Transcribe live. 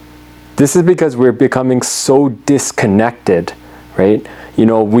This is because we're becoming so disconnected, right?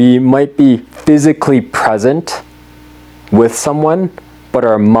 We might be physically present with someone, but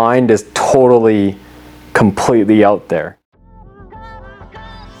our mind is totally, completely out there.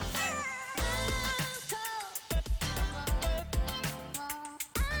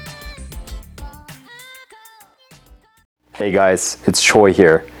 Hey guys, it's Choi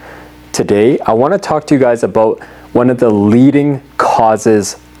here. Today, I want to talk to you guys about one of the leading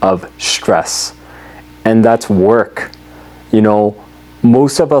causes of stress, and that's work.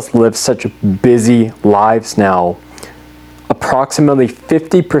 Most of us live such busy lives now. Approximately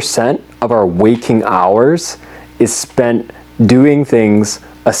 50% of our waking hours is spent doing things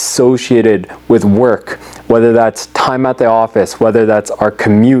associated with work, whether that's time at the office, whether that's our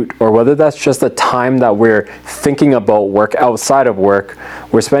commute, or whether that's just the time that we're thinking about work outside of work.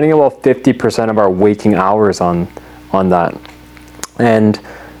 We're spending about 50% of our waking hours on that. And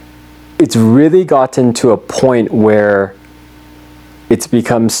it's really gotten to a point where it's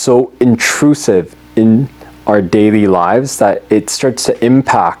become so intrusive in our daily lives that it starts to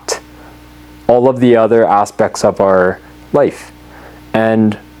impact all of the other aspects of our life.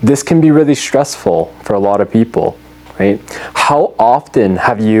 And this can be really stressful for a lot of people, right? How often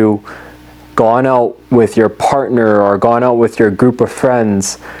have you gone out with your partner or gone out with your group of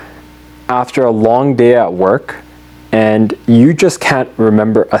friends after a long day at work and you just can't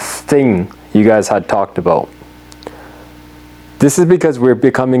remember a thing you guys had talked about? This is because we're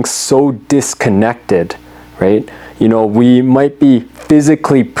becoming so disconnected, right? We might be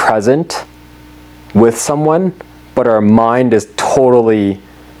physically present with someone, but our mind is totally,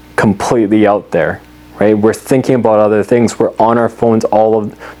 completely out there, right? We're thinking about other things. We're on our phones all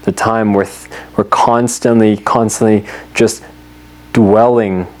of the time. We're constantly just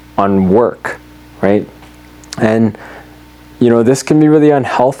dwelling on work, right? And, this can be really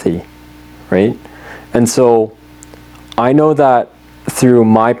unhealthy, right? And so I know that through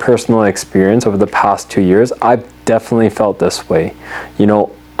my personal experience over the past 2 years, I've definitely felt this way.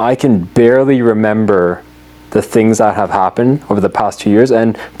 I can barely remember the things that have happened over the past 2 years.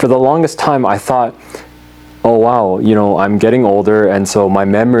 And for the longest time, I thought, oh wow, I'm getting older and so my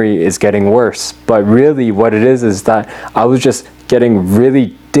memory is getting worse. But really what it is that I was just getting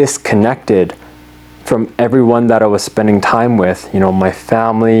really disconnected from everyone that I was spending time with. My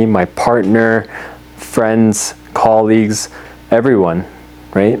family, my partner, friends, colleagues, everyone,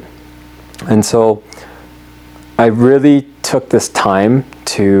 right? And so I really took this time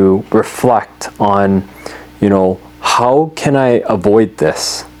to reflect on how can I avoid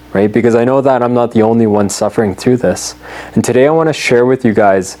this, right? Because I know that I'm not the only one suffering through this. And today I want to share with you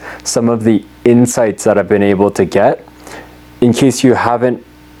guys some of the insights that I've been able to get in case you haven't,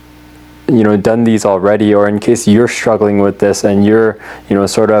 done these already, or in case you're struggling with this and you're,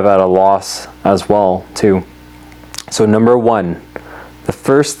 sort of at a loss as well too. So number one, the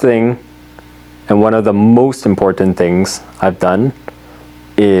first thing and one of the most important things I've done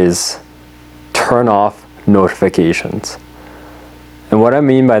is turn off notifications. And what I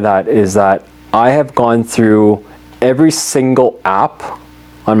mean by that is that I have gone through every single app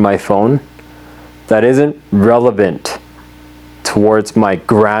on my phone that isn't relevant towards my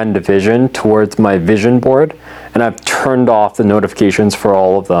grand vision, towards my vision board, and I've turned off the notifications for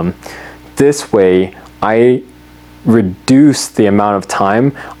all of them. This way, I reduce the amount of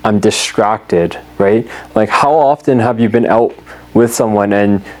time I'm distracted, right? Like, how often have you been out with someone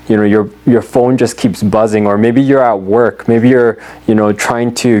and your phone just keeps buzzing, or maybe you're at work, maybe you're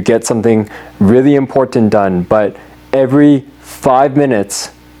trying to get something really important done, but every 5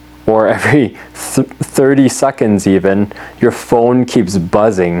 minutes or every 30 seconds even, your phone keeps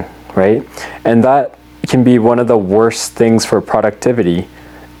buzzing, right? And that can be one of the worst things for productivity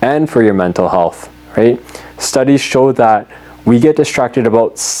and for your mental health, right? Studies show that we get distracted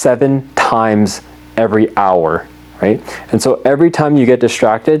about 7 times every hour, right? And so every time you get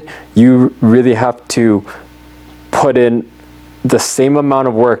distracted, you really have to put in the same amount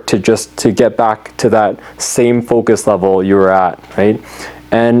of work to get back to that same focus level you were at, right?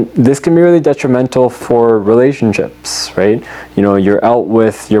 And this can be really detrimental for relationships, right? You're out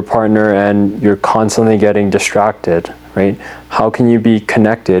with your partner and you're constantly getting distracted, right? How can you be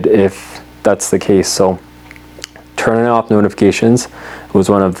connected if that's the case? So turning off notifications was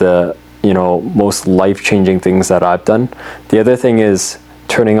one of the most life-changing things that I've done. The other thing is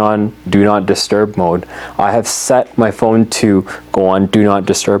turning on do not disturb mode. I have set my phone to go on do not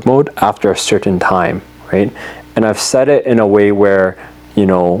disturb mode after a certain time, right? And I've set it in a way where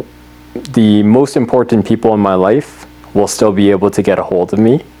the most important people in my life will still be able to get a hold of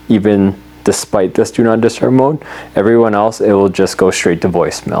me even despite this do not disturb mode. Everyone else, it will just go straight to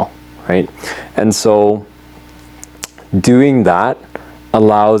voicemail, right? And so doing that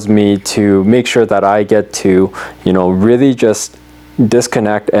allows me to make sure that I get to, really just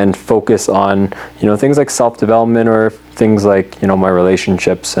disconnect and focus on, things like self-development, or things like, my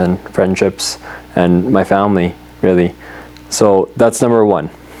relationships and friendships and my family, really. So that's number one.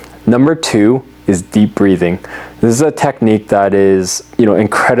 Number two is deep breathing. This is a technique that is,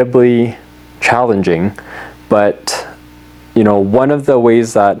 incredibly challenging, but one of the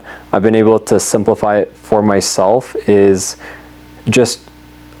ways that I've been able to simplify it for myself is just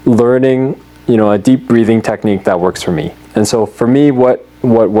learning, a deep breathing technique that works for me. And so for me, what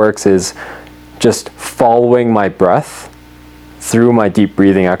works is just following my breath through my deep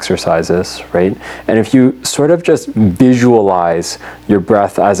breathing exercises, right? And if you sort of just visualize your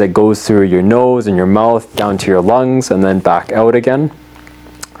breath as it goes through your nose and your mouth down to your lungs and then back out again,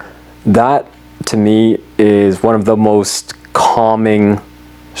 that to me is one of the most calming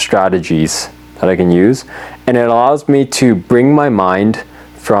strategies that I can use. And it allows me to bring my mind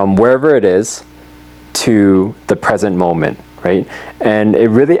from wherever it is to the present moment, right? And it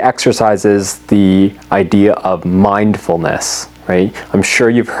really exercises the idea of mindfulness, right? I'm sure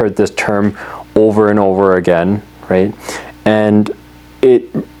you've heard this term over and over again, right? And it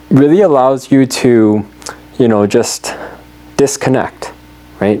really allows you to, just disconnect,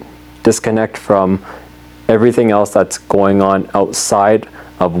 right? Disconnect from everything else that's going on outside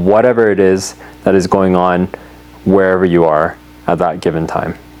of whatever it is that is going on wherever you are at that given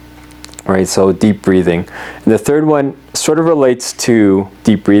time. Right, so deep breathing. And the third one sort of relates to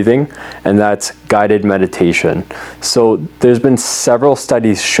deep breathing, and that's guided meditation. So there's been several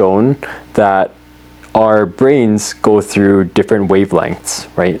studies shown that our brains go through different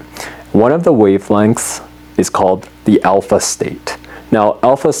wavelengths, right? One of the wavelengths is called the alpha state. Now,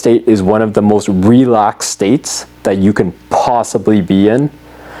 alpha state is one of the most relaxed states that you can possibly be in,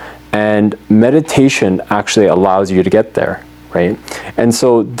 and meditation actually allows you to get there, right? And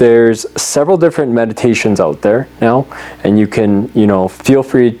so there's several different meditations out there now, and you can, feel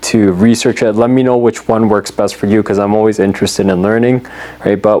free to research it. Let me know which one works best for you, because I'm always interested in learning,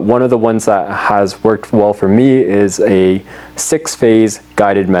 right? But one of the ones that has worked well for me is a 6-phase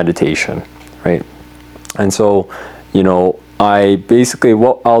guided meditation, right? And so, I basically,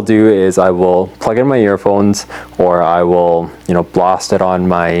 what I'll do is I will plug in my earphones, or I will, blast it on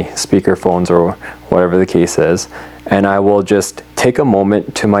my speaker phones, or whatever the case is. And I will just take a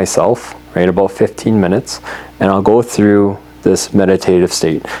moment to myself, right, about 15 minutes, and I'll go through this meditative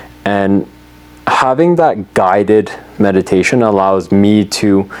state. And having that guided meditation allows me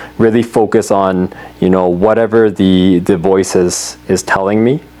to really focus on, whatever the voice is telling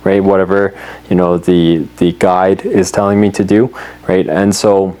me, right? Whatever, the guide is telling me to do, right? And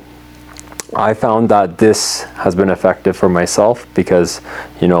so I found that this has been effective for myself, because,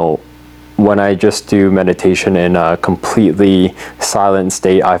 when I just do meditation in a completely silent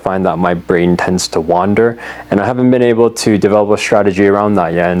state, I find that my brain tends to wander, and I haven't been able to develop a strategy around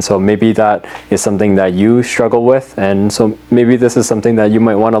that yet. And so maybe that is something that you struggle with, and so maybe this is something that you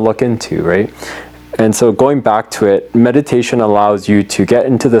might want to look into, right? And so going back to it, meditation allows you to get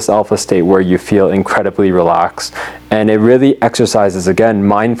into this alpha state where you feel incredibly relaxed, and it really exercises, again,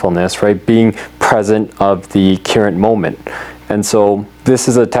 mindfulness, right? Being present of the current moment. And so this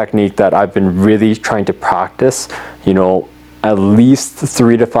is a technique that I've been really trying to practice, at least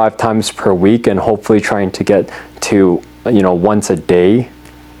 3 to 5 times per week, and hopefully trying to get to, once a day,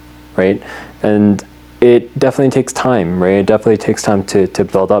 right? And it definitely takes time, right? It definitely takes time to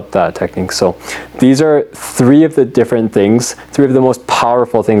build up that technique. So these are 3 of the different things, 3 of the most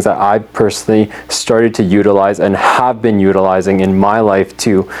powerful things that I've personally started to utilize and have been utilizing in my life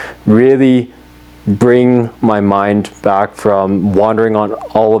to really bring my mind back from wandering on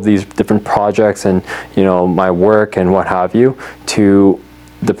all of these different projects and, my work and what have you, to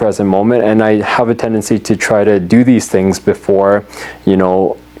the present moment. And I have a tendency to try to do these things before,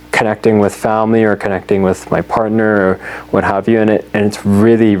 connecting with family or connecting with my partner or what have you, and it's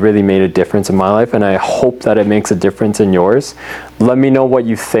really, really made a difference in my life, and I hope that it makes a difference in yours. Let me know what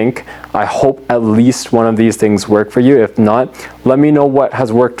you think. I hope at least one of these things work for you. If not, let me know what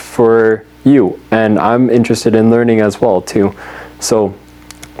has worked for you, and I'm interested in learning as well too. So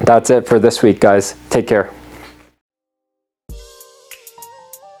that's it for this week, guys. Take care.